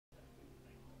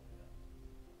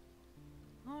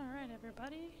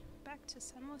everybody, back to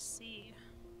Sunless Sea.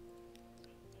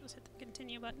 Let's hit the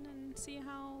continue button and see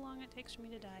how long it takes for me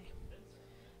to die.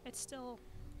 It's still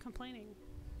complaining.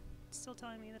 It's still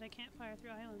telling me that I can't fire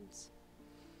through islands.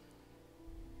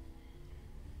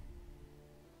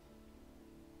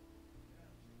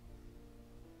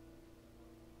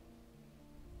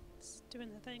 It's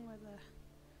doing the thing where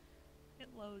it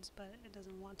loads, but it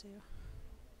doesn't want to.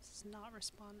 It's not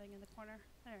responding in the corner.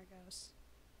 There it goes.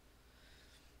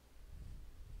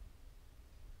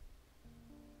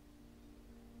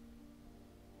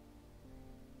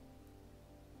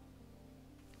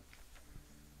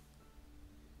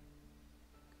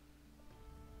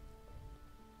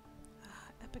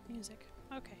 Epic music.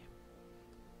 Okay.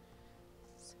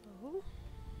 So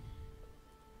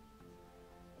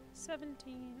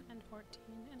 17 and 14,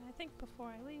 and I think before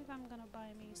I leave I'm gonna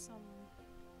buy me some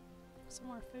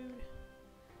more food.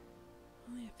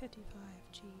 Only at 55,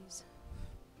 jeez.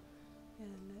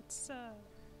 And it's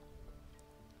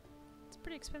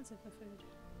pretty expensive, the food.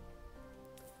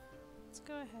 Let's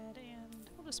go ahead and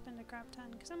we'll just spend a crap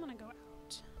ton because I'm gonna go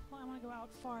out. Well, I want to go out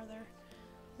farther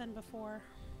than before.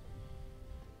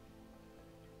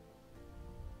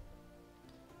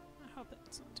 I hope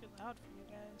it's not too loud for you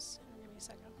guys. Give me a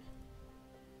second.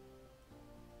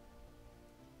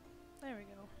 There we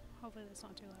go. Hopefully that's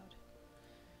not too loud.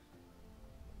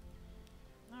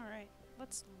 Alright,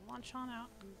 let's launch on out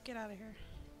and get out of here.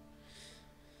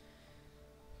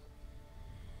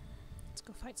 Let's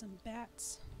go fight some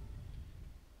bats.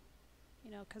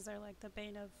 You know, because they're like the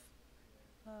bane of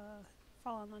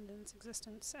Fallen London's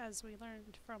existence, as we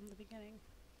learned from the beginning.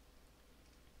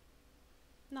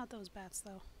 Not those bats,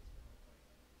 though.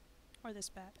 Or this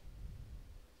bat.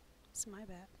 It's my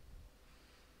bat.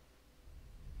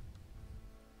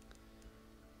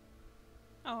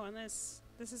 Oh, and this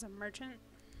is a merchant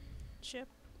ship.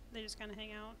 They just kind of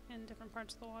hang out in different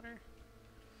parts of the water.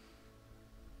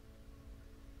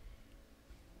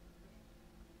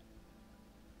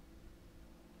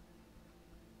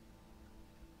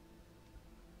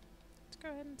 Let's go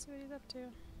ahead and see what he's up to.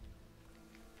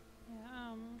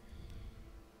 Yeah,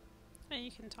 and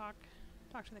you can talk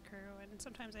to the crew, and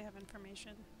sometimes they have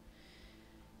information.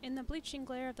 In the bleaching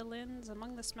glare of the lens,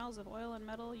 among the smells of oil and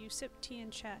metal, you sip tea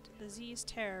and chat. The Z's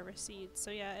terror recedes. So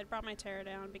yeah, it brought my terror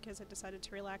down because I decided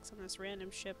to relax on this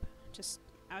random ship just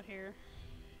out here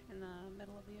in the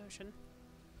middle of the ocean.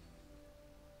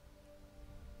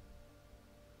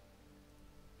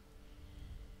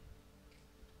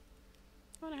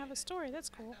 I want to have a story, that's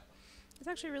cool. It's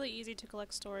actually really easy to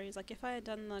collect stories. Like if I had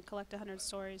done the collect 100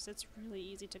 stories, it's really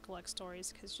easy to collect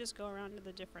stories because you just go around to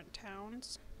the different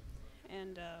towns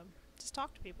and just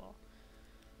talk to people.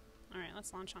 Alright,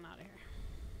 let's launch on out of here.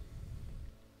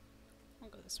 We'll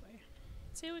go this way.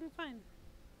 See what we can find.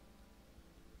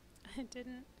 I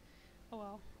didn't. Oh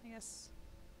well, I guess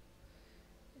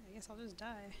I'll just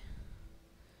die.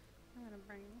 I'm gonna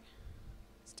bring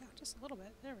this down just a little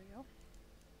bit. There we go.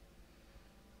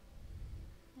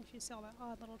 If you saw that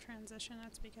odd little transition,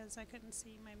 that's because I couldn't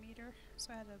see my meter,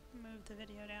 so I had to move the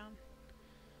video down.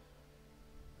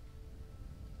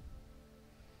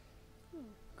 Ooh,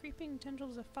 creeping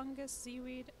tendrils of fungus,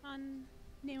 seaweed,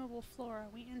 unnameable flora.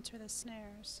 We enter the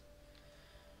snares.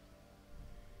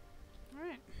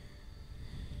 Alright.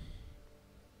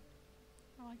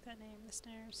 I like that name, the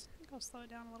snares. I think I'll slow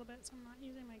it down a little bit so I'm not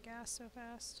using my gas so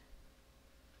fast.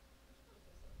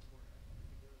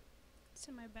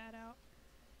 Send my bat out.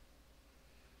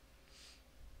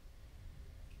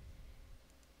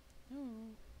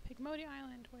 Ooh, Pygmody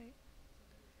Island, wait.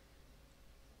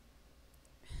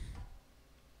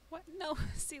 What? No,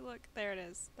 see look, there it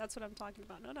is. That's what I'm talking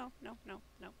about. No, no, no, no,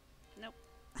 no, nope.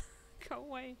 Go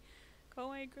away. Go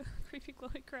away, creepy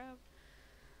glowy crab.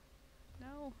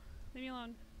 No, leave me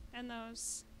alone. And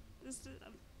those. This is,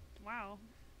 wow.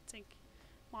 It's like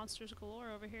monsters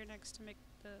galore over here next to make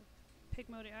the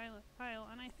Pygmody Isle,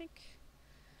 and I think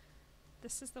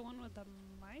this is the one with the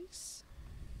mice?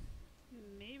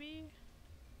 Maybe?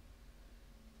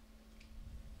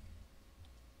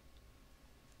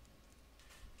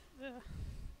 Ugh.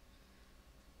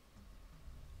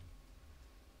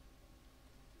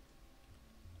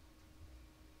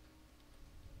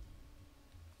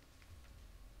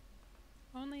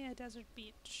 Only a desert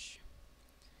beach.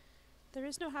 There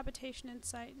is no habitation in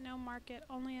sight, no market,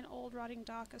 only an old rotting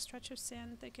dock. A stretch of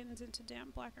sand thickens into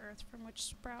damp black earth from which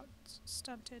sprout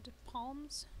stunted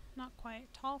palms. Not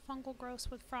quite. Tall fungal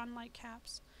growths with frond-like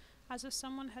caps, as if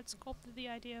someone had sculpted the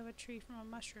idea of a tree from a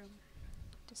mushroom.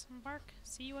 Disembark,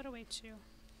 see what awaits you.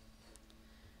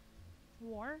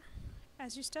 War?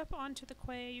 As you step onto the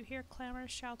quay, you hear clamor,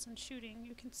 shouts, and shooting.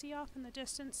 You can see off in the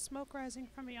distance smoke rising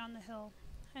from beyond the hill,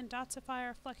 and dots of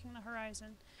fire flecking the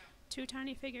horizon. Two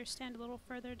tiny figures stand a little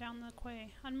further down the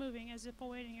quay, unmoving as if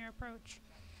awaiting your approach.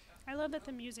 I love that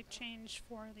the music changed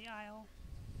for the Isle.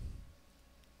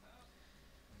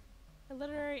 A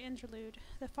literary interlude.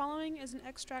 The following is an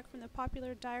extract from the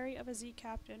popular Diary of a Z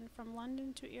Captain, from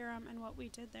London to Irem and what we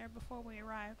did there before we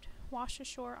arrived, washed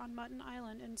ashore on Mutton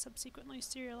Island and subsequently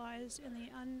serialized in the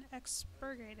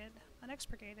unexpurgated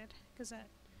Gazette.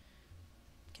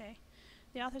 Okay.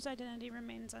 The author's identity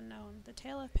remains unknown. The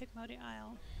Tale of Pigmody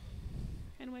Isle,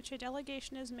 in which a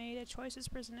delegation is made, a choice is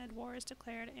presented, war is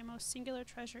declared, a most singular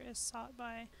treasure is sought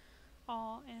by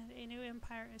all, and a new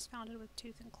empire is founded with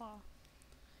tooth and claw.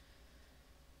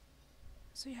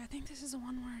 So yeah, I think this is the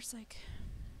one where it's like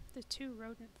the two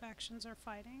rodent factions are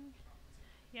fighting.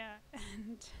 Yeah,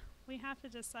 and we have to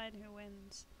decide who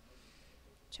wins.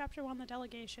 Chapter 1, The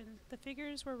Delegation. The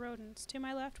figures were rodents. To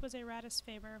my left was a Radis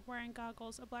Faber, wearing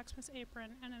goggles, a blacksmith's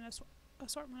apron, and an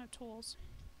assortment of tools.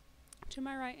 To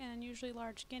my right, an unusually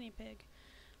large guinea pig,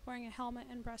 wearing a helmet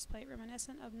and breastplate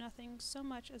reminiscent of nothing so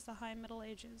much as the high Middle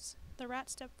Ages. The rat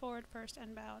stepped forward first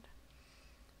and bowed.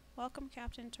 Welcome,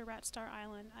 Captain, to Ratstar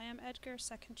Island. I am Edgar,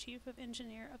 2nd Chief of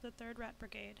Engineer of the 3rd Rat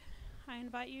Brigade. I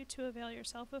invite you to avail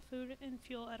yourself of food and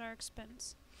fuel at our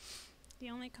expense. The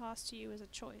only cost to you is a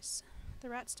choice. The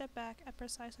rat stepped back at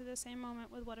precisely the same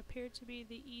moment with what appeared to be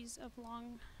the ease of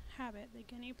long habit. The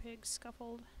guinea pig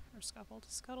scuttled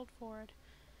forward,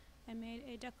 and made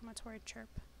a declamatory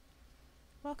chirp.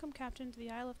 Welcome, Captain, to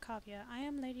the Isle of Kavia. I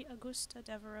am Lady Augusta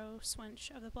Devereux Swinch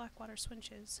of the Blackwater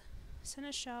Swinches,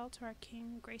 Seneschal to our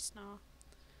King Gracenaw,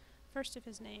 first of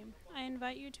his name. I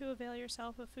invite you to avail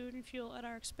yourself of food and fuel at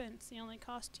our expense. The only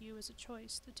cost to you is a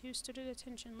choice. The two stood at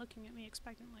attention, looking at me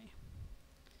expectantly.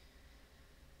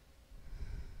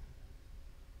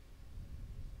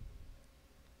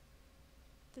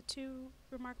 The two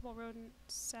remarkable rodents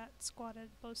sat squatted,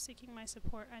 both seeking my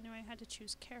support. I knew I had to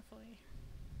choose carefully.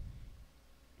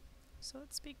 So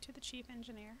let's speak to the chief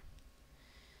engineer.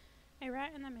 A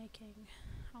rat in the making.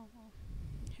 Oh, well.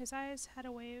 His eyes had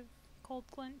a cold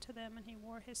glint to them, and he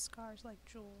wore his scars like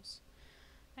jewels.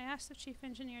 I asked the chief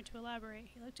engineer to elaborate.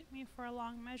 He looked at me for a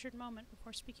long, measured moment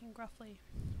before speaking gruffly.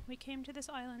 We came to this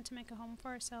island to make a home for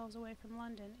ourselves away from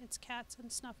London, its cats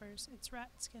and snuffers, its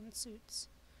rat-skin suits.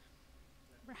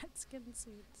 Rat-skin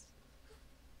suits.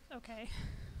 Okay.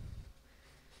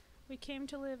 We came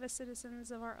to live as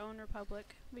citizens of our own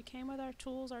republic. We came with our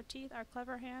tools, our teeth, our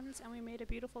clever hands, and we made a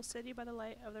beautiful city by the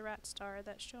light of the rat star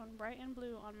that shone bright and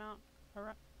blue on Mount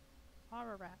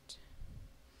Ararat.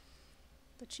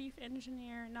 The chief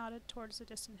engineer nodded towards the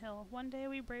distant hill. One day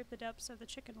we braved the depths of the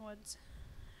chicken woods,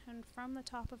 and from the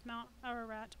top of Mount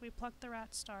Ararat we plucked the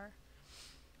rat star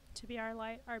to be our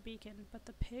light, our beacon. But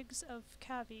the pigs of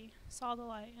Kavi saw the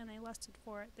light, and they lusted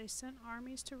for it. They sent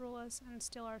armies to rule us and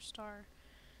steal our star.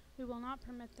 We will not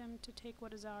permit them to take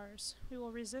what is ours. We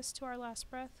will resist to our last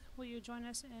breath. Will you join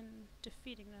us in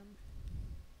defeating them?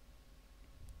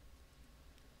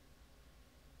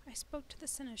 I spoke to the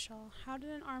seneschal. How did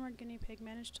an armored guinea pig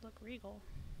manage to look regal?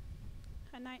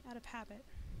 A knight out of habit.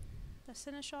 The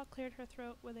seneschal cleared her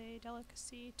throat with a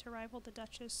delicacy to rival the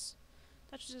Duchess's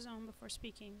own before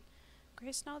speaking.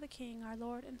 Gracenaw the king, our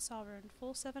lord and sovereign,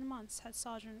 full 7 months had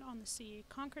sojourned on the sea,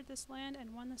 conquered this land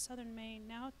and won the southern main.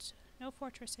 Now no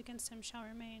fortress against him shall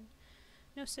remain.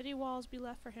 No city walls be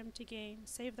left for him to gain,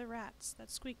 save the rats that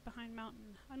squeak behind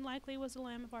mountain. Unlikely was the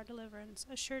lamb of our deliverance,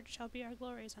 assured shall be our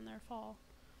glories and their fall,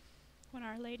 when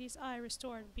our lady's eye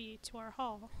restored be to our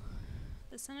hall.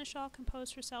 The seneschal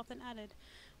composed herself and added,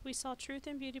 We saw truth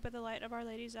and beauty by the light of our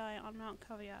lady's eye on Mount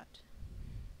Caveat.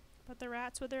 But the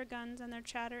rats with their guns and their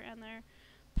chatter and their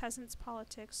peasants'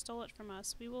 politics stole it from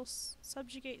us. We will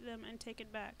subjugate them and take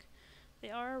it back. They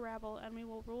are a rabble, and we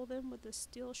will rule them with the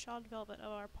steel-shod velvet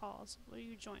of our paws. Will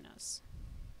you join us?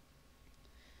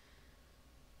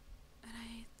 And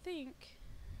I think,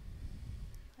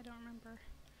 I don't remember,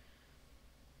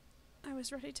 I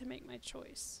was ready to make my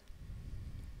choice.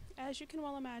 As you can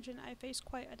well imagine, I faced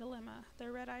quite a dilemma.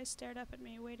 Their red eyes stared up at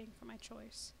me, waiting for my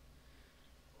choice.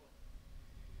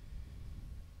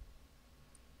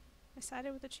 I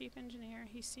sided with the chief engineer.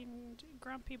 He seemed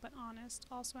grumpy but honest.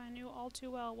 Also, I knew all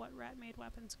too well what rat-made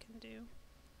weapons can do.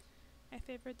 I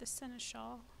favored the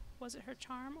seneschal. Was it her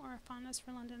charm or a fondness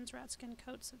for London's rat-skin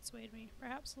coats that swayed me?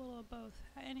 Perhaps a little of both.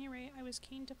 At any rate, I was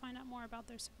keen to find out more about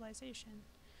their civilization.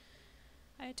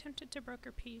 I attempted to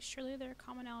broker peace. Surely their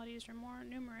commonalities were more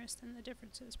numerous than the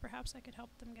differences. Perhaps I could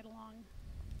help them get along.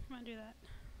 I'm gonna do that.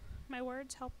 My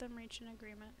words helped them reach an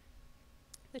agreement.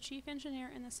 The chief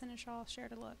engineer and the seneschal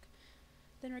shared a look.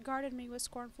 then regarded me with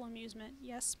scornful amusement.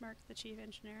 Yes, smirked the chief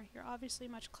engineer, you're obviously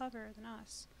much cleverer than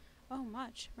us. Oh,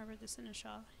 much, murmured the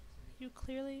seneschal. You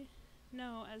clearly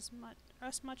know us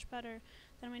much better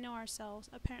than we know ourselves.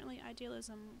 Apparently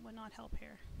idealism would not help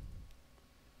here.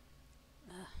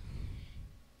 Ugh.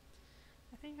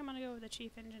 I think I'm gonna go with the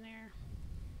chief engineer.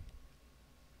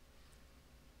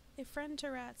 A friend to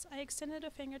rats. I extended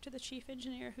a finger to the chief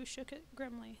engineer, who shook it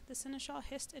grimly. The seneschal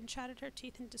hissed and chattered her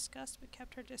teeth in disgust, but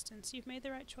kept her distance. You've made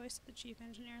the right choice, said the chief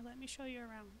engineer. Let me show you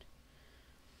around.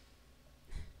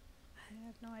 I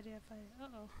have no idea if I...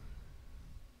 Uh-oh.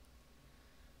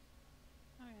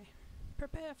 Okay.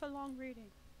 Prepare for long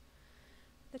reading.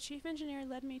 The chief engineer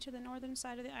led me to the northern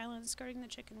side of the island, skirting the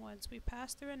chicken woods. We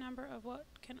passed through a number of what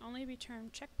can only be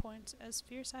termed checkpoints as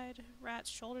fierce-eyed rats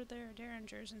shouldered their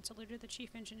derringers and saluted the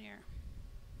chief engineer.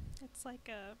 It's like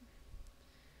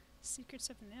Secrets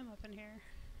of NIMH up in here.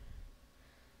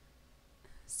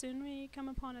 Soon we come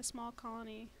upon a small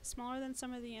colony, smaller than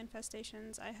some of the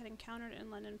infestations I had encountered in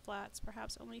London flats,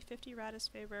 perhaps only 50 ratus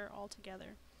faber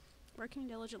altogether, working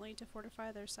diligently to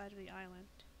fortify their side of the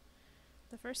island.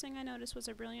 The first thing I noticed was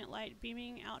a brilliant light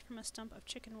beaming out from a stump of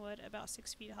chicken wood about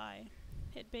 6 feet high.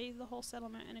 It bathed the whole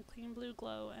settlement in a clean blue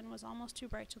glow and was almost too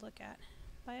bright to look at.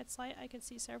 By its light I could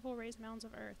see several raised mounds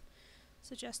of earth,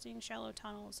 suggesting shallow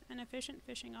tunnels. An efficient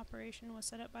fishing operation was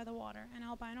set up by the water, an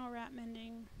albino rat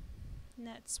mending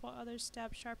nets while others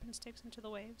stabbed sharpened sticks into the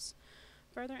waves.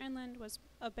 Further inland was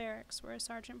a barracks where a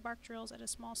sergeant barked drills at a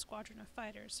small squadron of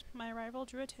fighters. My arrival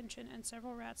drew attention, and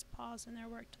several rats paused in their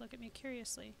work to look at me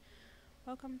curiously.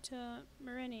 Welcome to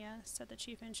Marinia, said the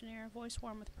chief engineer, voice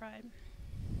warm with pride.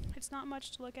 It's not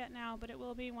much to look at now, but it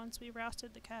will be once we've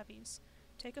rousted the cavies.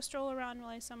 Take a stroll around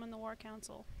while I summon the war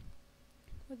council.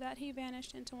 With that he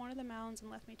vanished into one of the mounds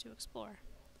and left me to explore.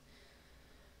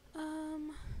 I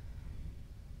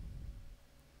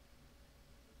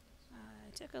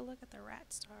took a look at the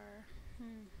rat star.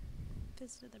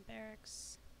 Visited the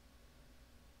barracks.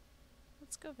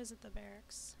 Let's go visit the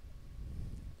barracks.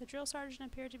 The drill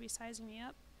sergeant appeared to be sizing me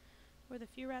up. With a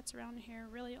few rats around here,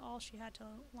 really all she had to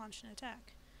launch an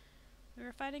attack. We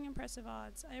were fighting impressive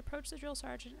odds. I approached the drill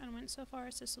sergeant and went so far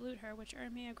as to salute her, which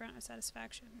earned me a grunt of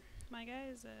satisfaction. My guy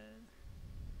is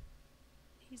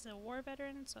he's a war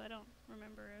veteran, so I don't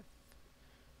remember if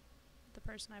the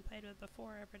person I played with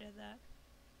before ever did that.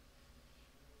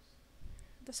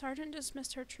 The sergeant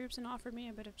dismissed her troops and offered me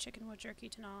a bit of chickenwood jerky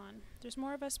to gnaw on. There's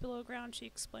more of us below ground, she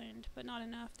explained, but not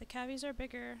enough. The cavies are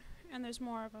bigger, and there's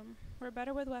more of 'em. We're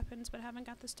better with weapons, but haven't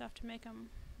got the stuff to make 'em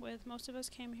with. Most of us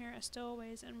came here as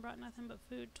stowaways and brought nothing but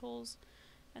food, tools,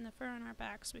 and the fur on our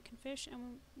backs. We can fish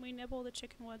and we nibble the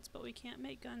chickenwoods, but we can't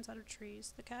make guns out of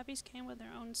trees. The cavies came with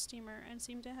their own steamer and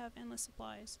seem to have endless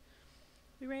supplies.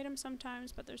 We raid 'em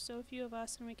sometimes, but there's so few of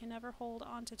us and we can never hold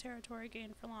on to territory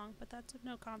gained for long, but that's of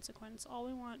no consequence. All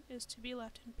we want is to be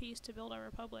left in peace to build our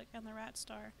republic and the rat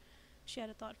star, she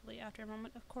added thoughtfully after a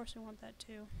moment. Of course we want that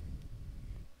too.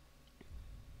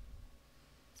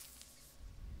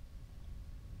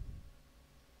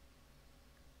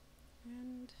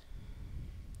 And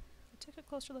I took a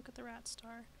closer look at the rat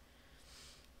star.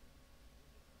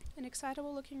 An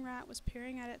excitable-looking rat was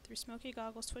peering at it through smoky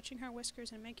goggles, twitching her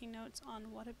whiskers and making notes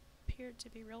on what appeared to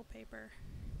be real paper.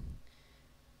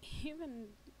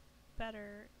 Even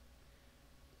better,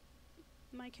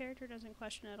 my character doesn't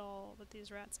question at all that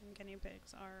these rats and guinea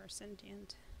pigs are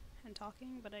sentient and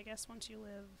talking, but I guess once you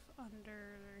live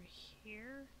under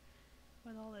here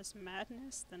with all this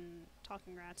madness, then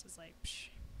talking rats is like, psh,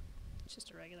 it's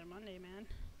just a regular Monday, man.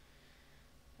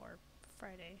 Or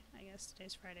Friday, I guess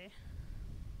today's Friday.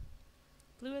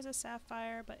 Blue as a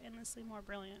sapphire, but endlessly more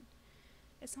brilliant.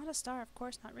 It's not a star, of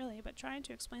course, not really, but trying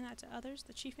to explain that to others,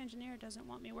 the chief engineer doesn't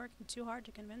want me working too hard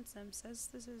to convince them, says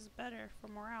this is better for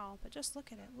morale, but just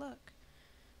look at it, look.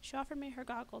 She offered me her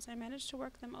goggles. I managed to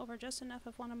work them over just enough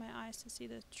of one of my eyes to see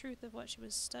the truth of what she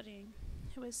was studying.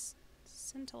 It was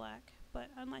scintillac,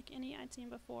 but unlike any I'd seen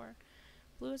before.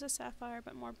 Blue as a sapphire,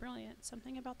 but more brilliant.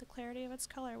 Something about the clarity of its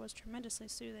color was tremendously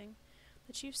soothing.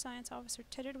 The chief science officer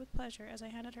tittered with pleasure as I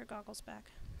handed her goggles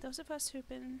back. Those of us who've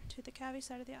been to the Cavi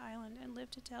side of the island and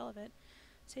lived to tell of it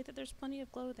say that there's plenty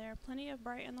of glow there, plenty of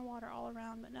bright in the water all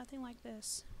around, but nothing like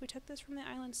this. We took this from the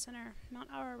island's center, Mount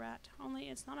Ararat, only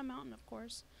it's not a mountain, of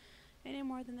course. Any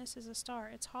more than this is a star.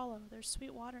 It's hollow. There's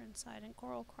sweet water inside and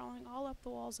coral crawling all up the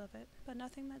walls of it, but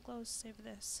nothing that glows save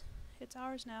this. It's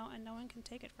ours now, and no one can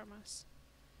take it from us.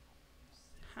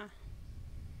 Huh.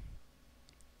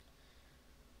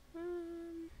 I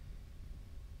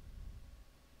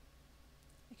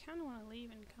kind of want to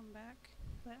leave and come back,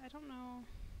 but I don't know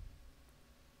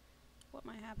what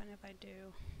might happen if I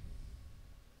do.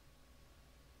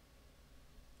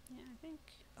 think...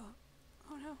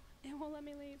 Oh no, it won't let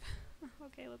me leave.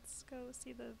 Okay, let's go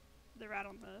see the rat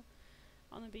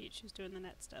on the beach who's doing the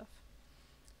net stuff.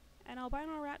 An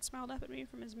albino rat smiled up at me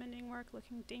from his mending work,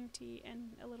 looking dainty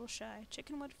and a little shy.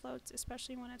 Chickenwood floats,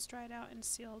 especially when it's dried out and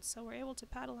sealed, so we're able to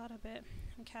paddle out a bit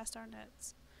and cast our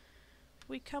nets.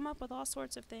 We come up with all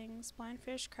sorts of things, blind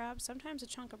fish, crabs, sometimes a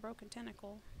chunk of broken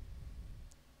tentacle.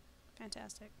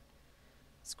 Fantastic.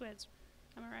 Squids,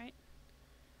 am I right?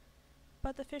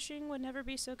 But the fishing would never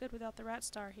be so good without the rat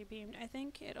star, he beamed. I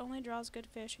think it only draws good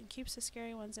fish and keeps the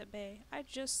scary ones at bay. I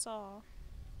just saw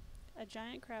a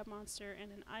giant crab monster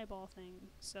and an eyeball thing,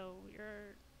 so you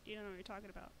don't know what you're talking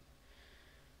about.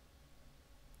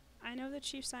 I know the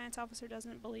chief science officer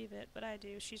doesn't believe it, but I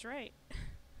do. She's right.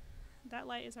 That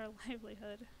light is our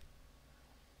livelihood.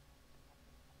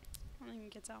 I don't think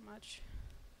it gets out much.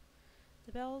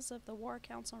 The bells of the war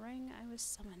council rang. I was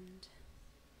summoned.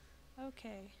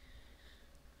 Okay.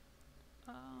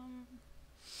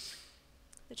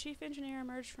 The chief engineer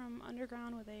emerged from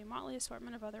underground with a motley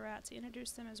assortment of other rats. He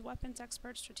introduced them as weapons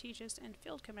experts, strategists, and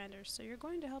field commanders. So you're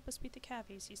going to help us beat the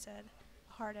cavies, he said,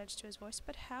 a hard edge to his voice.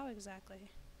 But how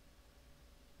exactly?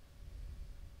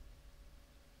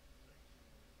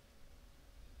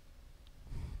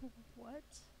 What?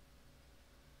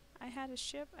 I had a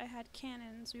ship, I had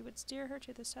cannons. We would steer her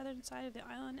to the southern side of the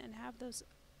island and have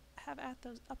at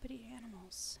those uppity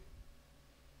animals.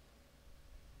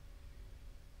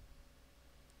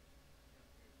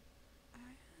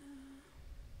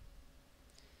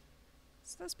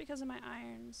 So that's because of my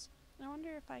irons. I wonder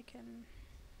if I can...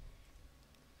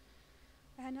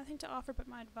 I had nothing to offer but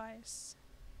my advice.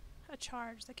 A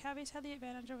charge. The cavies had the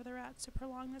advantage over the rats. To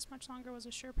prolong this much longer was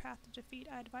a sure path to defeat.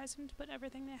 I advised them to put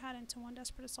everything they had into one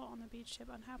desperate assault on the beach ship.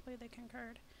 Unhappily, they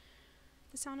concurred.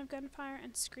 The sound of gunfire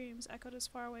and screams echoed as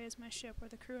far away as my ship, where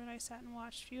the crew and I sat and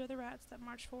watched. Few of the rats that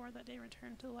marched forward that day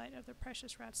returned to the light of their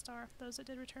precious rat star. Those that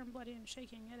did return bloody and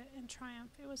shaking, yet in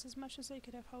triumph. It was as much as they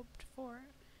could have hoped for,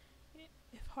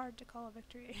 if hard to call a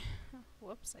victory.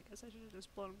 Whoops, I guess I should have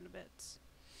just blown them to bits.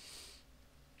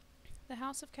 The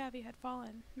house of Cavi had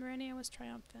fallen. Merinia was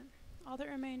triumphant. All that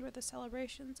remained were the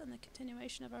celebrations and the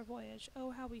continuation of our voyage.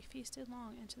 Oh, how we feasted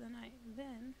long into the night.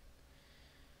 Then...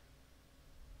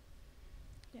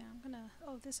 yeah,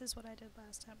 this is what I did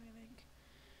last time, I think.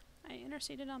 I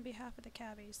interceded on behalf of the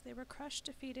Cavies. They were crushed,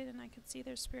 defeated, and I could see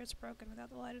their spirits broken without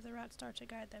the light of the rat star to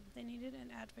guide them. They needed an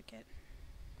advocate.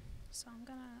 So I'm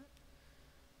gonna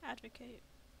advocate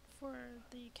for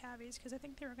the Cavies, because I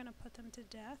think they were going to put them to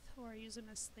death or use them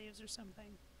as slaves or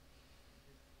something.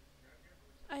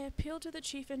 I appealed to the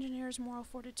chief engineer's moral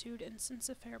fortitude and sense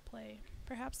of fair play.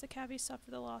 Perhaps the Cavies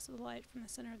suffered the loss of the light from the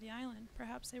center of the island.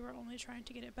 Perhaps they were only trying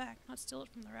to get it back, not steal it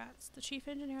from the rats. The chief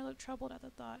engineer looked troubled at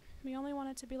the thought. We only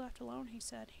wanted to be left alone, he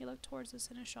said. He looked towards the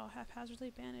seneschal,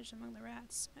 haphazardly bandaged among the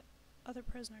rats, other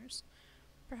prisoners.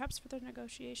 Perhaps further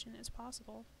negotiation is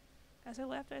possible. As I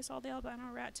left, I saw the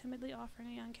albino rat timidly offering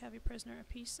a young Cavi prisoner a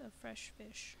piece of fresh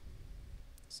fish.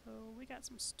 So, we got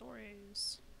some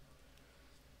stories.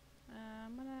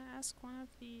 I'm gonna ask one of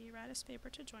the Ratus Faber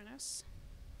to join us.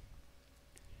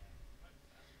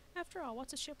 After all,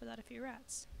 what's a ship without a few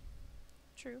rats?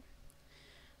 True.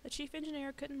 The chief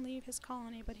engineer couldn't leave his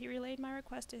colony, but he relayed my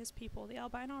request to his people. The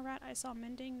albino rat I saw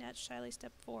mending nets shyly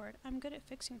stepped forward. I'm good at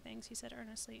fixing things, he said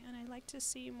earnestly, and I'd like to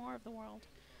see more of the world.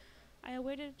 I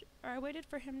waited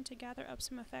for him to gather up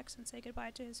some effects and say goodbye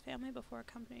to his family before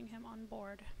accompanying him on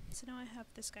board. So now I have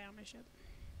this guy on my ship.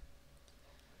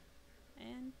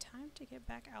 And time to get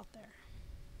back out there.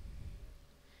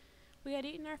 We had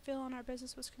eaten our fill and our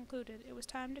business was concluded. It was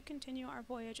time to continue our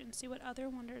voyage and see what other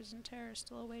wonders and terrors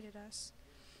still awaited us.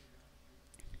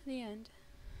 The end.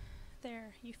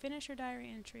 There, you finish your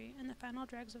diary entry, and the final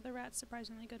dregs of the rat's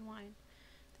surprisingly good wine.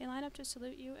 They line up to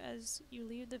salute you as you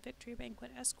leave the victory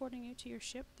banquet, escorting you to your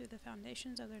ship through the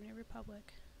foundations of their new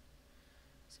republic.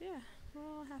 So yeah, we're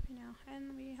all happy now,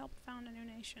 and we helped found a new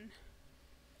nation.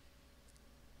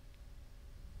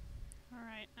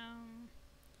 Alright,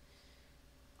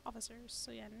 officers.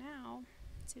 So yeah, now,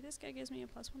 see, this guy gives me a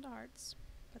 +1 to hearts,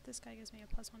 but this guy gives me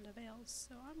a +1 to veils,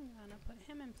 so I'm gonna put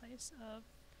him in place of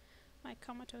my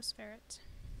comatose ferret.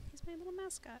 He's my little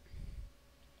mascot.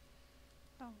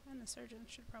 Oh, and the surgeon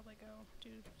should probably go do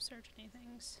surgery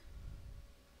things.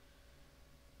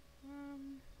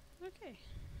 Okay.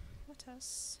 Let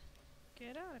us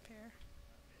get out of here.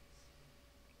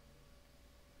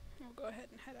 We'll go ahead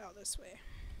and head out this way.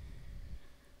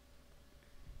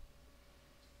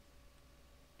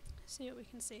 See what we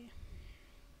can see.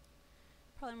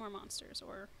 Probably more monsters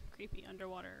or creepy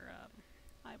underwater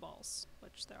eyeballs,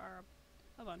 which there are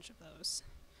a bunch of those.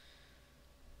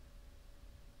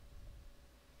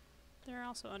 There are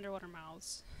also underwater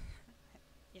mouths.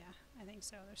 Yeah, I think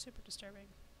so. They're super disturbing.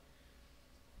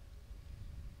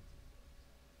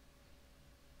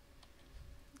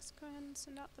 Let's go ahead and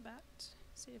send out the bat.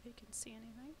 See if he can see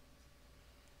anything.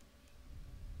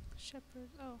 Shepherd.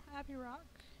 Oh, Abbey Rock.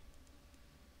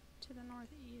 To the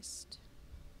northeast.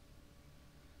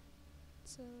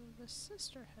 So the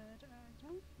Sisterhood, I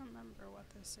don't remember what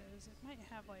this is. It might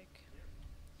have like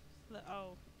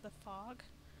the fog.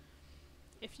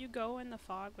 If you go in the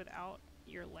fog without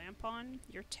your lamp on,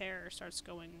 your terror starts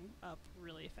going up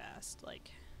really fast.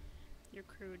 Like, your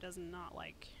crew does not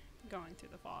like going through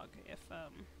the fog if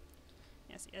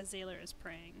yes, Azaler is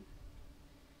praying.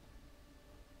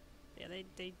 Yeah,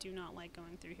 they do not like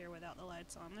going through here without the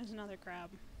lights on. There's another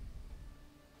crab.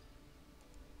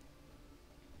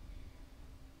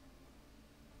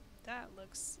 That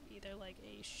looks either like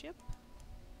a ship,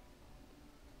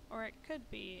 or it could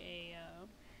be a,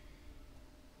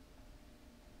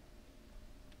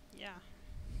 yeah,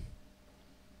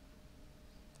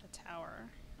 a tower.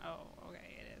 Oh,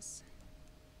 okay, it is.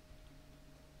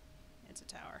 It's a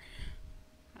tower.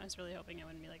 I was really hoping it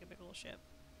wouldn't be like a big old ship.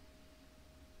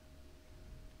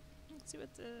 Let's see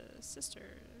what the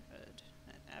Sisterhood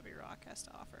at Abbey Rock has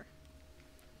to offer.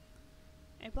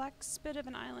 A black spit of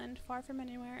an island, far from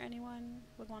anywhere anyone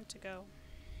would want to go.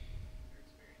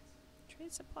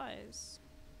 Trade supplies.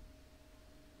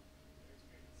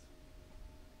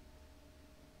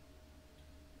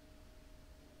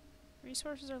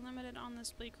 Resources are limited on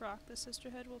this bleak rock. The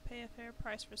Sisterhood will pay a fair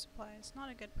price for supplies.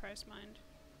 Not a good price, mind.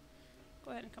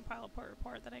 Go ahead and compile a port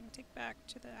report that I can take back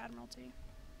to the Admiralty.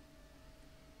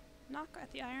 Knock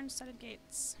at the iron-studded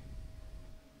gates.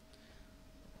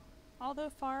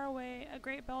 Although far away, a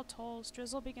great bell tolls.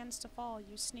 Drizzle begins to fall.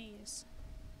 You sneeze.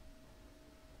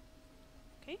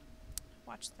 Okay.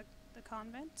 Watch the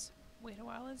convent. Wait a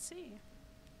while and see.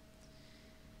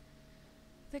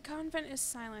 The convent is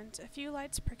silent. A few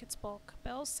lights prick its bulk.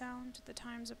 Bells sound the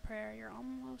times of prayer. You're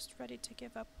almost ready to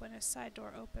give up when a side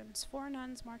door opens. 4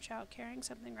 nuns march out carrying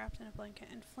something wrapped in a blanket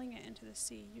and fling it into the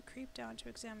sea. You creep down to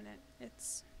examine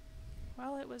it.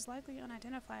 Well, it was likely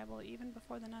unidentifiable even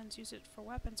before the nuns used it for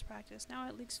weapons practice. Now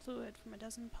it leaks fluid from a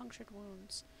dozen punctured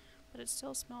wounds, but it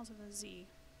still smells of a Z.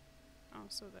 Oh,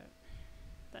 so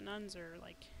the nuns are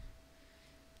like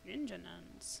ninja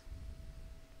nuns.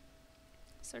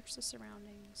 Search the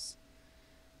surroundings.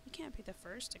 You can't be the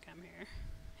first to come here.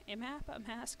 A map, a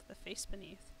mask, the face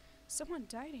beneath. Someone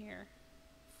died here.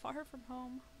 Far from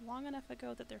home, long enough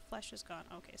ago that their flesh is gone.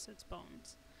 Okay, so it's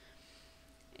bones.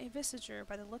 A visager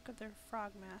by the look of their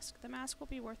frog mask. The mask will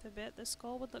be worth a bit. The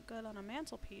skull would look good on a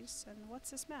mantelpiece. And what's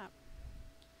this map?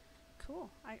 Cool.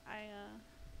 I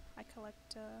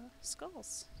collect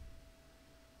skulls.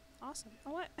 Awesome.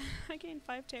 Oh, what? I gained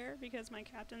 5 terror because my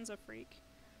captain's a freak.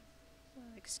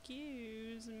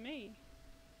 Excuse me.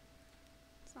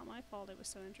 It's not my fault it was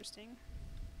so interesting.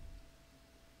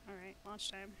 Alright,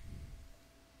 launch time.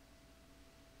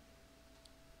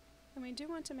 And we do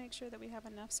want to make sure that we have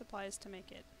enough supplies to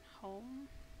make it home.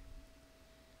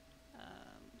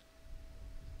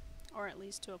 Or at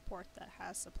least to a port that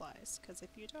has supplies. Because if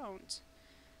you don't,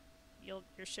 your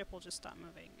ship will just stop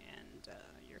moving and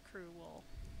your crew will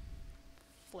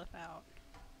flip out.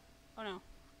 Oh no.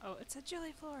 Oh, it's a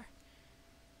jelly floor!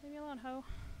 Leave me alone, ho.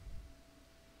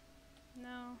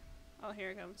 No. Oh, here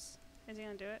it comes. Is he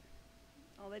gonna do it?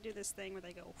 Oh, they do this thing where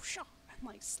they go whoosh and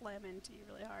like slam into you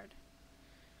really hard.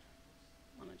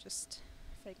 I wanna just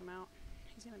fake him out.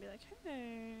 He's gonna be like,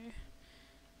 hey,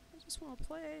 I just wanna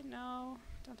play. No,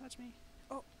 don't touch me.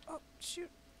 Oh,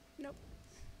 shoot. Nope.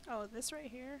 Oh, this right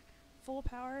here, full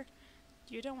power.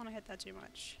 You don't wanna hit that too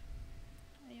much.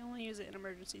 You only use it in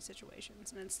emergency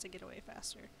situations, and it's to get away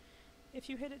faster. If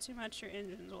you hit it too much, your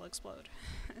engines will explode,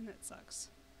 and it sucks.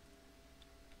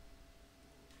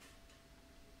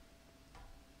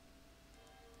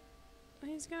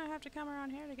 He's gonna have to come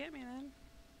around here to get me then.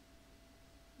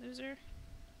 Loser.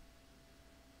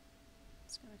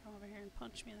 He's gonna come over here and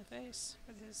punch me in the face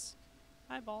with his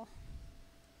eyeball.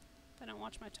 If I don't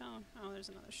watch my tone. Oh, there's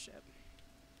another ship.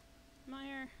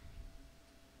 Meyer.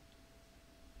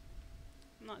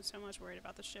 I'm not so much worried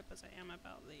about the ship as I am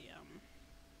about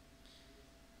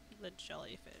the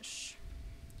jellyfish.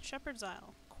 Shepherd's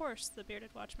Isle. Of course, the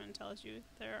bearded watchman tells you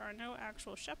there are no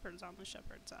actual shepherds on the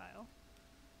Shepherd's Isle.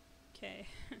 Okay.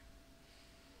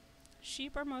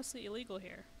 Sheep are mostly illegal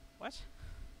here. What?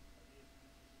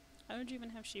 Why would you even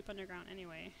have sheep underground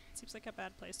anyway? It seems like a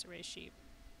bad place to raise sheep.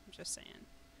 I'm just saying.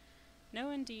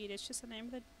 No, indeed, it's just the name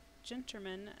of the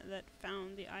gentleman that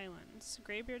found the islands.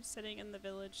 Greybeard sitting in the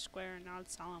village square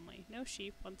nods solemnly. No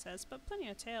sheep, one says, but plenty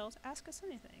of tails. Ask us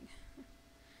anything.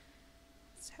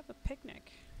 Let's have a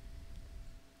picnic.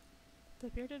 The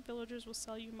bearded villagers will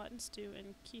sell you mutton stew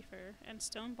and kefir, and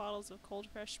stone bottles of cold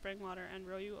fresh spring water, and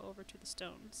row you over to the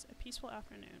stones. A peaceful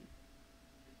afternoon.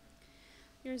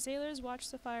 Your sailors watch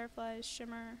the fireflies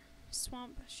shimmer.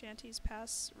 Swamp shanties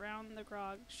pass round the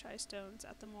grog shy stones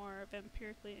at the more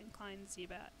vampirically inclined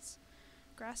Zebats.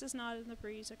 Grasses nod in the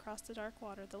breeze across the dark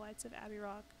water. The lights of Abbey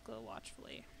Rock glow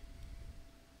watchfully.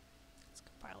 Let's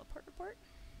compile a port report.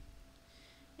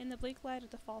 In the bleak light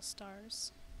of the false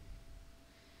stars.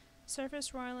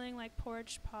 Surface roiling like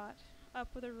porridge pot, up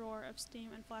with a roar of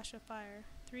steam and flash of fire.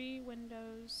 3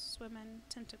 windows swim in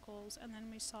tentacles, and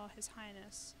then we saw His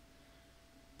Highness.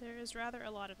 There is rather a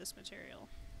lot of this material.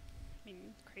 I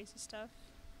mean, crazy stuff.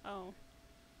 Oh.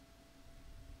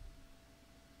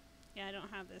 Yeah, I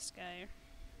don't have this guy.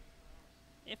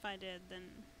 If I did,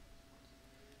 then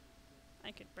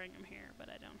I could bring him here, but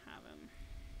I don't have him.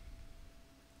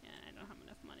 Yeah, I don't have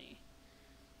enough money.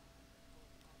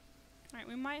 Alright,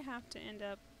 we might have to end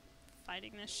up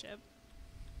fighting this ship.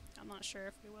 I'm not sure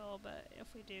if we will, but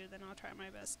if we do, then I'll try my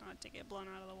best not to get blown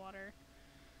out of the water.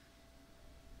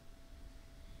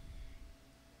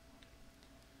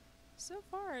 So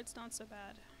far, it's not so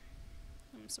bad.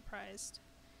 I'm surprised.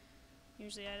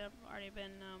 Usually I'd already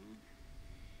been,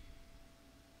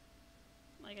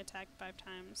 like, attacked 5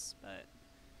 times, but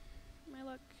my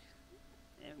luck,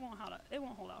 it won't hold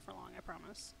out for long, I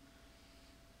promise.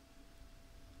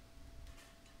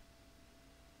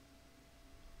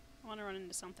 I want to run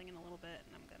into something in a little bit,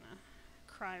 and I'm gonna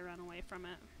run away from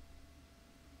it.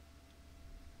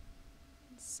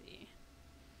 Let's see.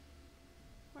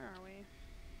 Where are we?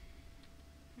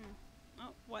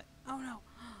 Oh, what? Oh no!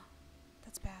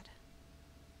 That's bad.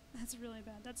 That's really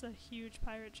bad. That's a huge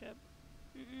pirate ship.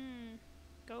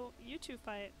 Go, you two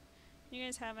fight. You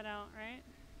guys have it out, right?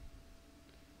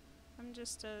 I'm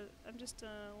just a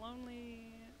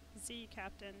lonely Z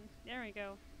captain. There we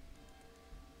go.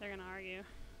 They're gonna argue.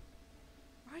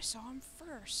 I saw him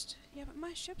first. Yeah, but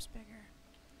my ship's bigger.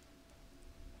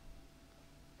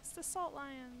 It's the Salt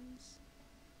Lions.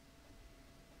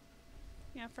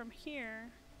 Yeah, from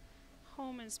here,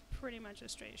 home is pretty much a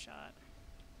straight shot.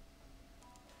 I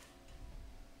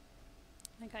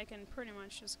think I can pretty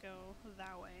much just go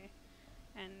that way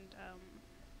and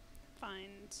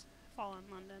find Fallen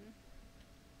London.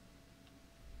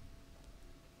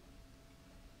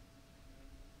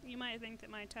 You might think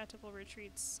that my tactical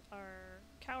retreats are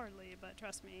cowardly, but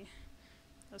trust me,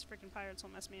 those freaking pirates will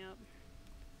mess me up.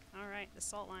 Alright, the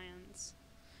Salt Lions.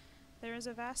 There is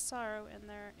a vast sorrow in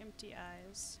their empty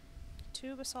eyes.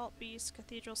 2 basalt beasts,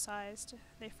 cathedral-sized.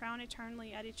 They frown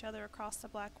eternally at each other across the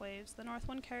black waves. The north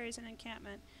one carries an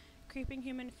encampment. Creeping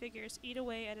human figures eat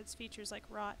away at its features like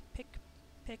rot,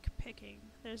 picking.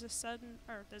 There's a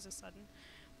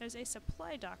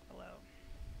supply dock below.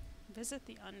 Visit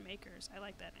the Unmakers. I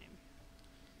like that name.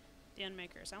 The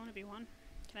Unmakers. I want to be one.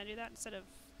 Can I do that instead of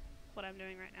what I'm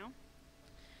doing right now?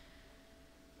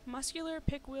 Muscular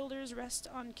pick-wielders rest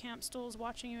on camp stools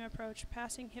watching you approach,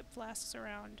 passing hip flasks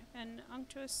around. An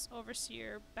unctuous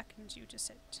overseer beckons you to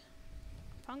sit.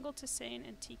 Fungal tisane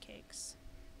and tea cakes.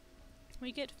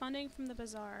 We get funding from the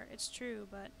bazaar, it's true,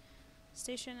 but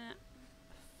Station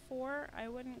 4, I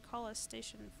wouldn't call us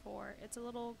Station 4. It's a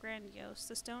little grandiose.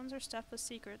 The stones are stuffed with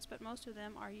secrets, but most of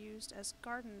them are used as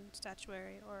garden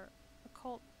statuary or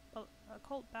occult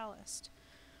ballast.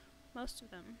 Most of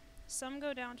them. Some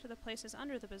go down to the places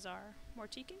under the bazaar. More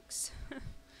tea cakes?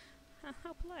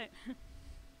 How polite.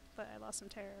 But I lost some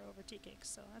terror over tea cakes,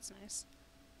 so that's nice.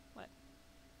 What?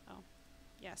 Oh.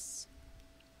 Yes.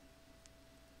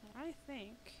 Well, I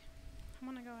think I'm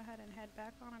gonna go ahead and head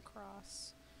back on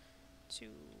across to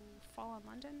Fallen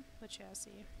London, which, yeah,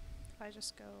 see, if I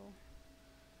just go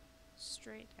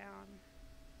straight down,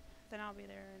 then I'll be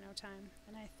there in no time.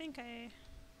 And I think I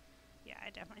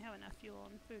definitely have enough fuel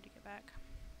and food to get back.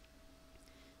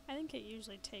 I think it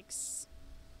usually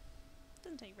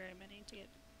doesn't take very many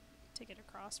to get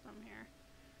across from here.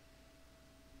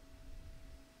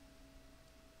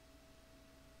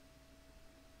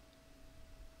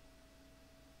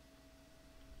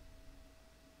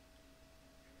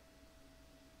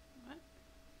 What?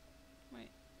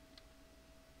 Wait.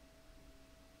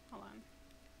 Hold on.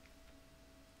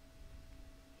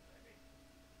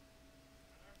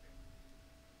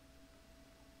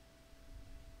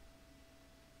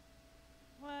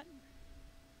 What?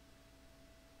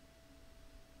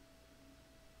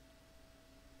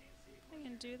 I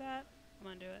can do that? I'm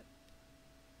gonna do it.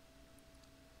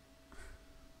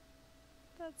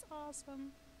 That's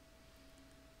awesome.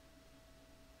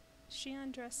 She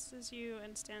undresses you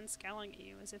and stands scowling at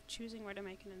you as if choosing where to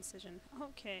make an incision.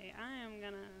 Okay, I am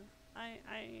gonna...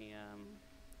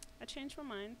 I changed my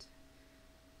mind.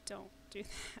 Don't do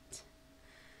that.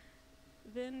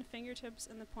 Then, fingertips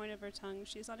in the point of her tongue.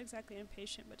 She is not exactly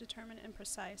impatient, but determined and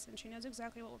precise, and she knows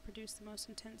exactly what will produce the most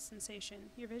intense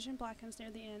sensation. Your vision blackens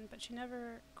near the end, but she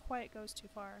never quite goes too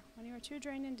far. When you are too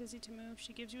drained and dizzy to move,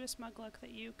 she gives you a smug look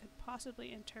that you could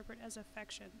possibly interpret as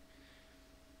affection.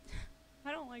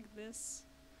 I don't like this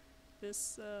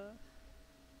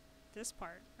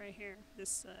part right here.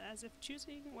 This, as if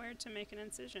choosing where to make an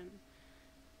incision.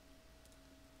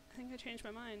 I think I changed my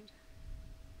mind.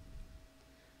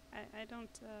 I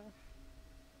don't,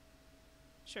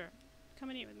 Sure. Come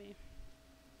and eat with me.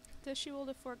 Does she wield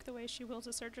a fork the way she wields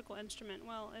a surgical instrument?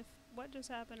 Well, if what just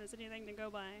happened is anything to go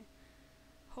by,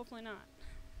 hopefully not.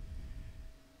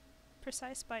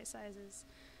 Precise bite sizes.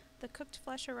 The cooked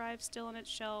flesh arrives still in its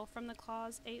shell. From the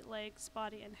claws, 8 legs,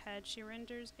 body, and head, she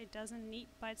renders a dozen neat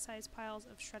bite-sized piles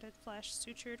of shredded flesh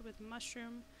sutured with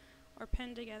mushroom or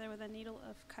pinned together with a needle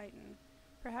of chitin.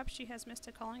 Perhaps she has missed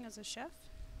a calling as a chef?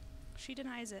 She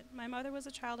denies it. My mother was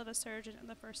a child of a surgeon in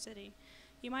the first city.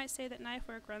 You might say that knife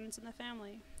work runs in the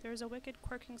family. There is a wicked,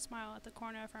 quirking smile at the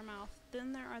corner of her mouth.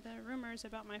 Then there are the rumors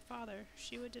about my father.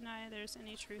 She would deny there's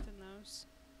any truth in those.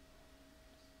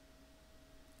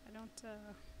 I don't,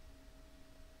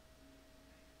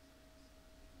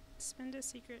 Spend a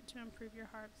secret to improve your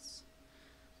hearts.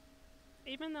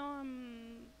 Even though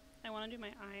I want to do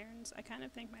my irons, I kind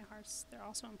of think my hearts, they're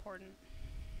also important.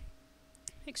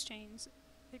 Exchange.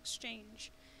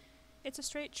 It's a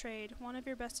straight trade, one of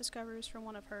your best discoveries for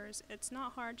one of hers. It's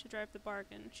not hard to drive the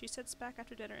bargain. She sits back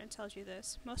after dinner and tells you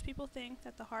this. Most people think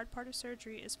that the hard part of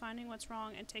surgery is finding what's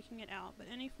wrong and taking it out, but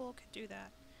any fool could do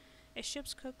that. A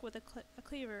ship's cook with a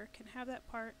cleaver can have that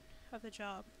part of the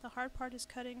job. The hard part is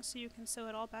cutting so you can sew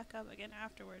it all back up again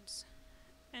afterwards.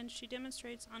 And she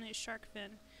demonstrates on a shark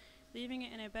fin, leaving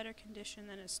it in a better condition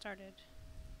than it started.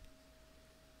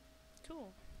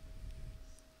 Cool.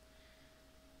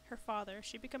 Her father.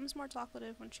 She becomes more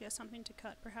talkative when she has something to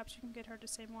cut. Perhaps you can get her to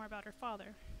say more about her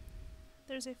father.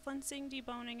 There's a flensing,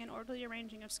 deboning, and orderly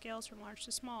arranging of scales from large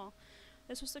to small.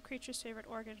 This was the creature's favorite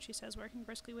organ, she says, working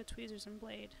briskly with tweezers and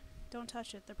blade. Don't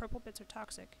touch it. The purple bits are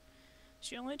toxic.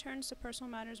 She only turns to personal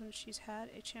matters when she's had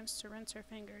a chance to rinse her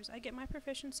fingers. I get my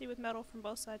proficiency with metal from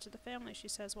both sides of the family, she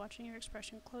says, watching your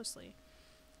expression closely.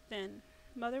 Then,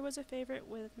 Mother was a favorite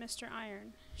with Mr.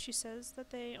 Iron. She says that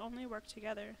they only work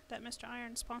together, that Mr.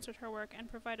 Iron sponsored her work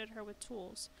and provided her with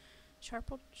tools.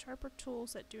 Sharper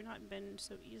tools that do not bend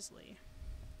so easily.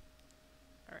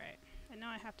 Alright, and now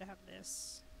I have to have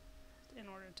this in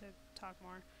order to talk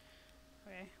more.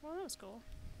 Okay, well that was cool.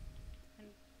 And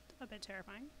a bit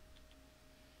terrifying.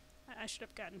 I should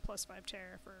have gotten +5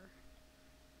 terror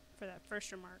for that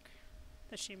first remark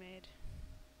that she made.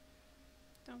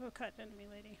 Don't go cut enemy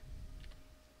lady.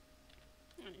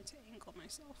 I need to angle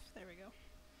myself. There we go.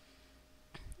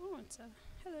 Oh, it's a...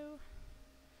 hello.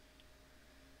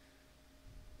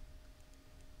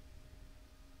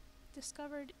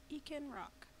 Discovered Ekin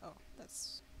Rock. Oh,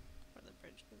 that's where the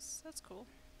bridge is. That's cool.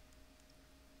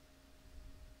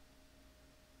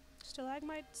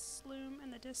 Stalagmites loom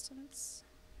in the distance,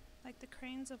 like the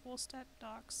cranes of Woolstead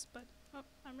docks, but... oh,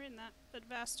 I'm reading that. But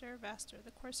vaster.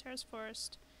 The Corsair's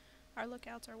Forest. Our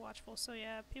lookouts are watchful, so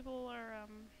yeah, people are,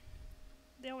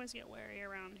 they always get wary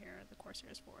around here at the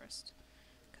Corsair's Forest.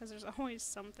 Because there's always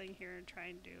something here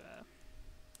trying to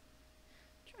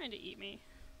eat me.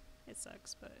 It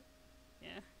sucks, but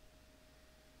yeah.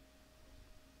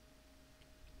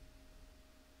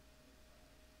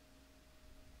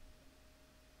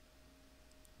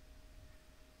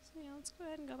 So yeah, let's go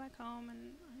ahead and go back home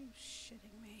and, are you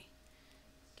shitting me?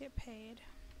 Get paid.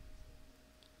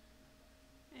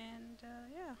 And,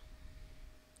 yeah.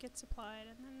 Get supplied,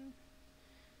 and then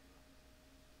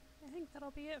I think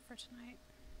that'll be it for tonight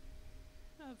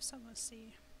of Sunless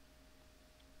Sea.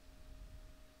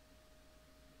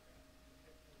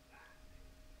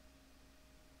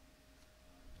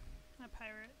 My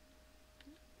pirate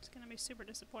is gonna be super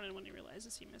disappointed when he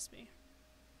realizes he missed me.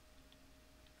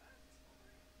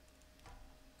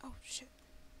 Oh shit.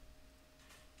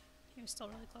 He was still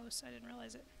really close, I didn't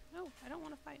realize it. No, I don't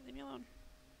want to fight, leave me alone.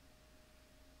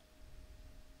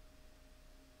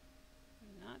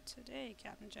 Not today,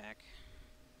 Captain Jack.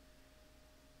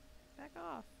 Back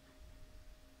off.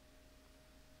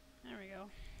 There we go.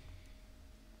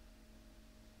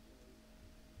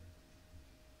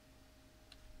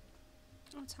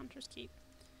 Oh, it's Hunter's Keep.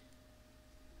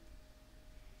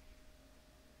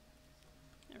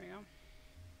 There we go.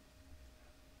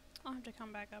 I'll have to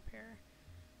come back up here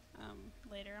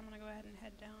later. I'm gonna go ahead and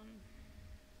head down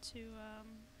to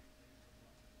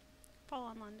Fall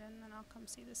on London, and I'll come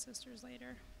see the sisters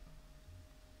later.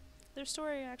 Their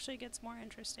story actually gets more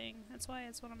interesting. That's why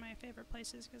it's one of my favorite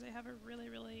places, because they have a really,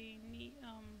 really neat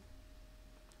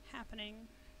happening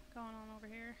going on over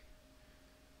here.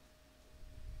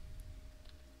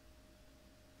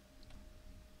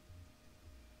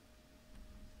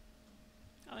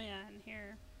 Oh yeah, and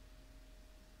here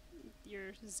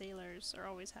your sailors are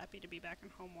always happy to be back in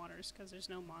home waters because there's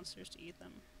no monsters to eat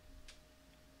them.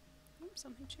 Oh,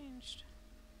 something changed.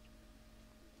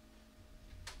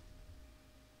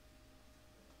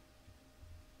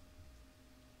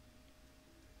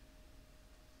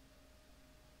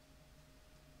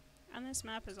 And this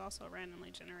map is also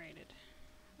randomly generated.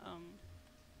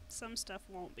 Some stuff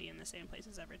won't be in the same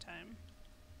places every time.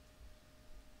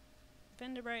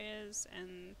 Venderbray is,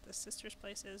 and the sisters'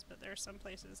 place is, but there are some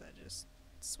places that just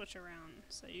switch around,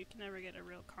 so you can never get a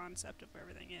real concept of where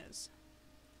everything is.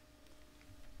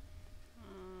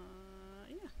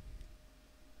 Yeah.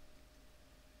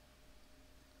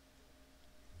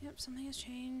 Yep, something has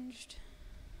changed.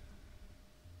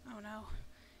 Oh no.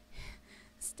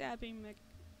 Stabbing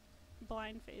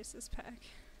McBlindface is back.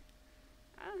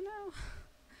 Oh no.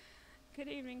 Good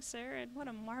evening, sir, and what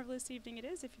a marvelous evening it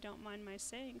is, if you don't mind my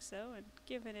saying so, and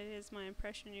given it is my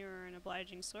impression you are an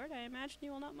obliging sort, I imagine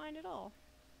you will not mind at all.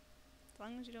 As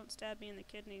long as you don't stab me in the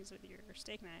kidneys with your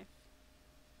steak knife.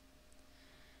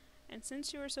 And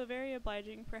since you are so very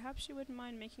obliging, perhaps you wouldn't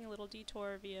mind making a little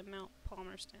detour via Mount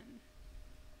Palmerston.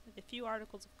 With a few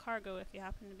articles of cargo if you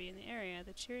happen to be in the area,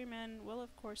 the cheery men will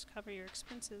of course cover your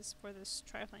expenses for this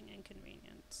trifling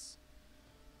inconvenience.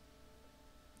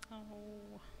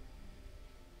 Oh...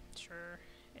 Sure.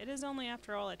 It is only,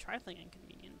 after all, a trifling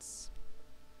inconvenience.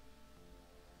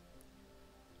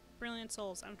 Brilliant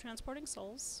souls. I'm transporting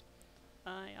souls.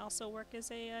 I also work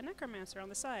as a necromancer on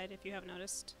the side, if you have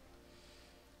noticed.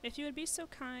 If you would be so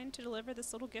kind to deliver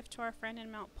this little gift to our friend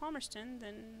in Mount Palmerston,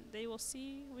 then they will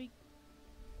see we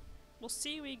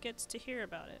gets to hear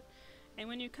about it. And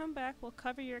when you come back, we'll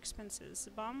cover your expenses.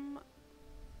 Bon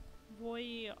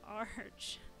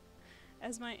voyage.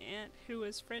 As my aunt, who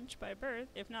was French by birth,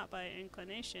 if not by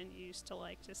inclination, used to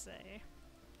like to say.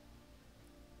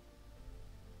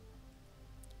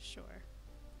 Sure.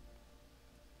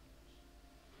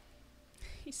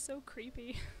 He's so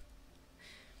creepy.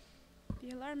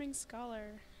 The alarming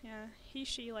scholar. Yeah,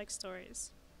 she likes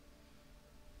stories.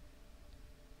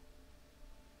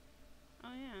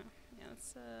 Oh yeah. Yeah,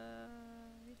 let's,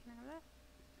 you can have that.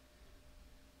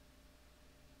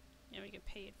 Yeah, we get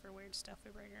paid for weird stuff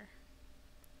we bring her.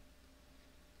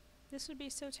 This would be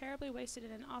so terribly wasted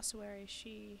in an ossuary,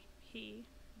 he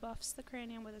buffs the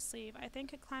cranium with a sleeve. I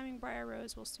think a climbing briar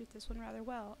rose will suit this one rather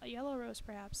well. A yellow rose,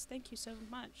 perhaps. Thank you so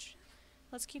much.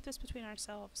 Let's keep this between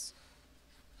ourselves.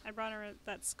 I brought her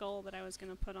that skull that I was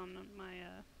going to put on my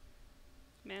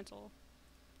mantle.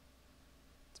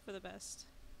 It's for the best.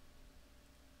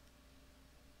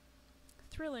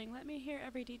 Thrilling. Let me hear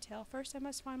every detail. First I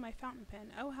must find my fountain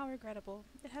pen. Oh, how regrettable.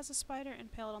 It has a spider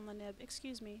impaled on the nib.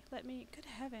 Excuse me. Let me... Good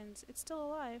heavens. It's still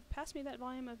alive. Pass me that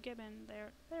volume of Gibbon.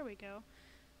 There we go.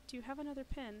 Do you have another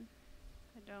pen?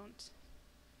 I don't.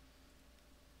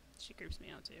 She creeps me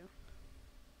out too.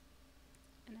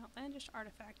 An outlandish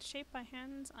artifact shaped by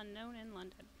hands unknown in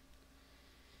London.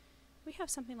 We have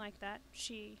something like that,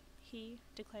 he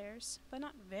declares, but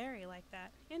not very like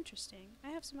that. Interesting. I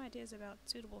have some ideas about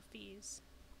suitable fees.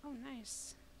 Oh,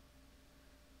 nice.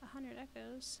 100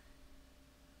 echoes.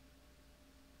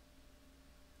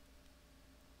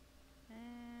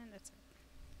 And that's it.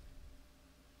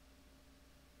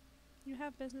 You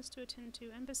have business to attend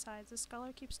to, and besides, the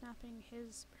scholar keeps snapping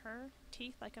her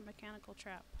teeth like a mechanical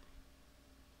trap.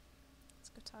 Let's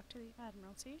go talk to the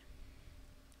Admiralty.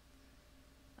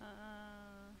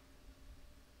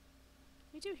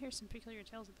 We do hear some peculiar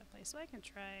tales at that place, so I can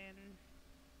try and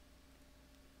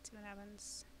see what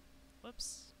happens.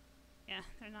 Whoops. Yeah,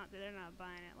 they're not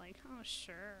buying it. Like, oh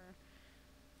sure.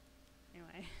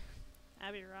 Anyway,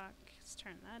 Abbey Rock, let's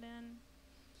turn that in.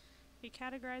 We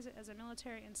categorize it as a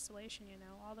military installation, you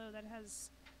know, although that has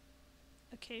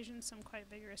occasioned some quite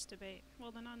vigorous debate.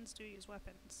 Well, the nuns do use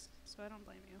weapons, so I don't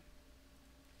blame you.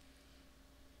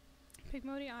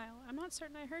 Pygmody Isle. I'm not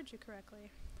certain I heard you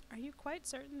correctly. Are you quite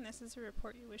certain this is a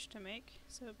report you wish to make?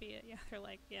 So be it. Yeah, they're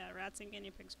like, yeah, rats and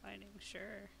guinea pigs fighting.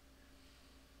 Sure.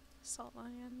 Salt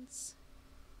lions.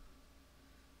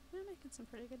 I'm making some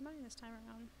pretty good money this time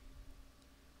around.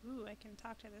 Ooh, I can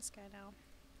talk to this guy now.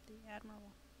 The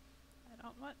Admiral. I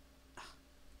don't... What?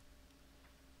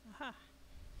 Aha.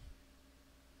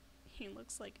 He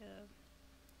looks like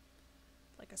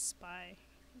like a spy.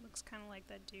 He looks kind of like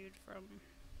that dude from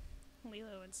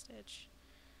Lilo and Stitch.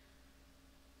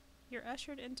 You're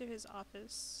ushered into his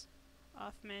office,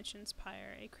 off Mansion's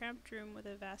pyre, a cramped room with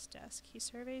a vast desk. He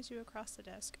surveys you across the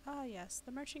desk. Ah, yes,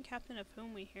 the merchant captain of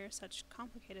whom we hear such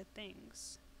complicated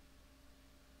things.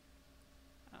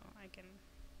 Oh, I can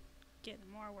get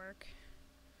more work.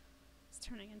 It's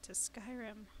turning into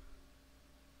Skyrim.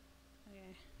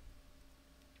 Okay.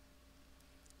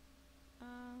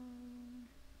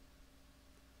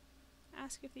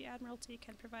 Ask if the Admiralty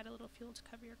can provide a little fuel to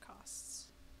cover your costs.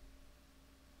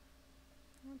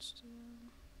 Let's do...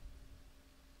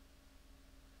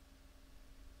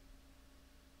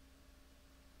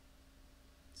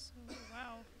 So,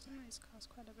 wow, some of these cost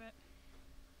quite a bit.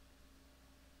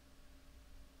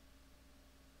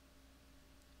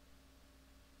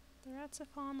 The rats of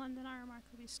fallen London are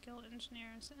remarkably skilled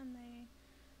engineers, and they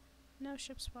know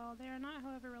ships well. They are not,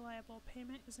 however, reliable.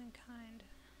 Payment is in kind,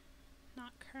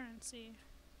 not currency.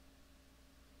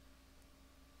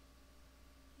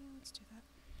 Yeah, let's do that.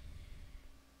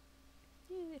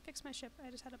 Yeah, they fixed my ship. I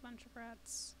just had a bunch of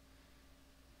rats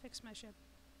fix my ship.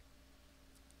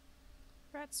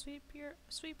 Rats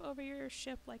sweep over your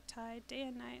ship like tide. Day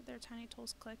and night, their tiny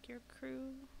toes click. Your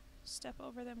crew step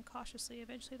over them cautiously.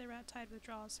 Eventually, the rat tide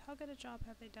withdraws. How good a job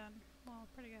have they done? Well,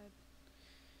 pretty good.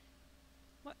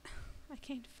 What? I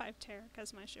gained 5 terror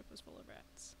because my ship was full of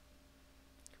rats.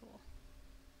 Cool.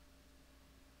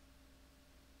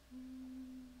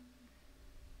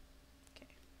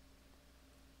 Okay.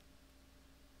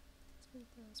 Let's go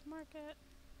to this market.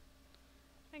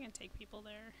 I can take people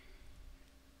there.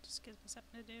 Just gives me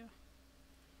something to do.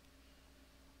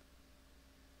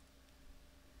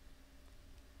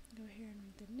 Go here and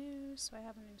read the news. So I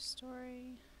have a new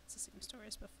story. It's the same story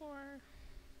as before.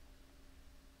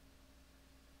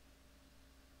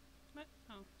 What?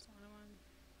 Oh, it's not what I wanted.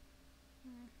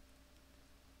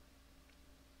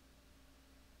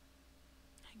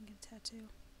 I can get a tattoo.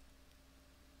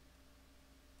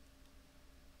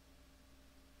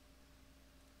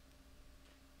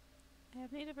 I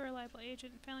have need of a reliable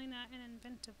agent, failing that an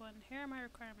inventive one. Here are my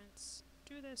requirements.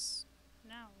 Do this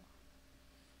now.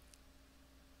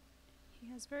 He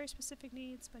has very specific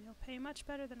needs, but he'll pay much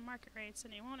better than market rates,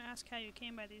 and he won't ask how you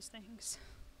came by these things.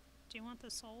 Do you want the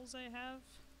souls I have?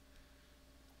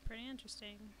 Pretty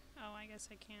interesting. Oh, I guess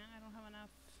I can't. I don't have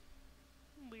enough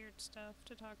weird stuff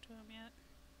to talk to him yet.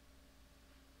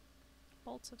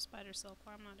 Bolts of spider silk.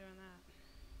 Well, I'm not doing that.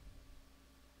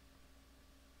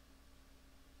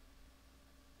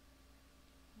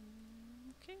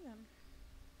 Okay then.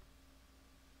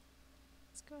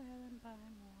 Let's go ahead and buy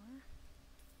more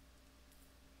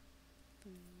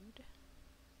food.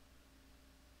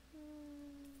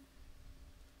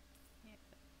 Yeah,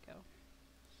 there we go.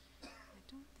 I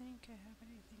don't think I have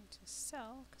anything to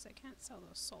sell because I can't sell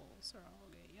those souls or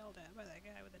I'll get yelled at by that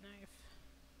guy with a knife.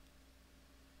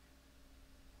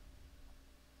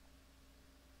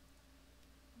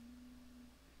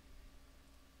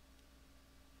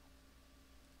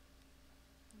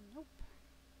 Nope.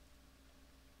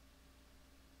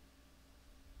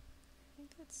 I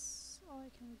think that's all I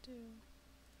can do.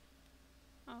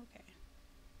 Okay.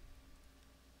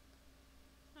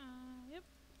 Yep.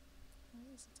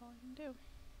 At least that's all I can do.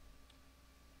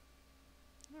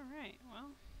 Alright,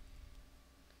 well.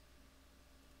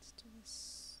 Let's do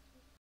this.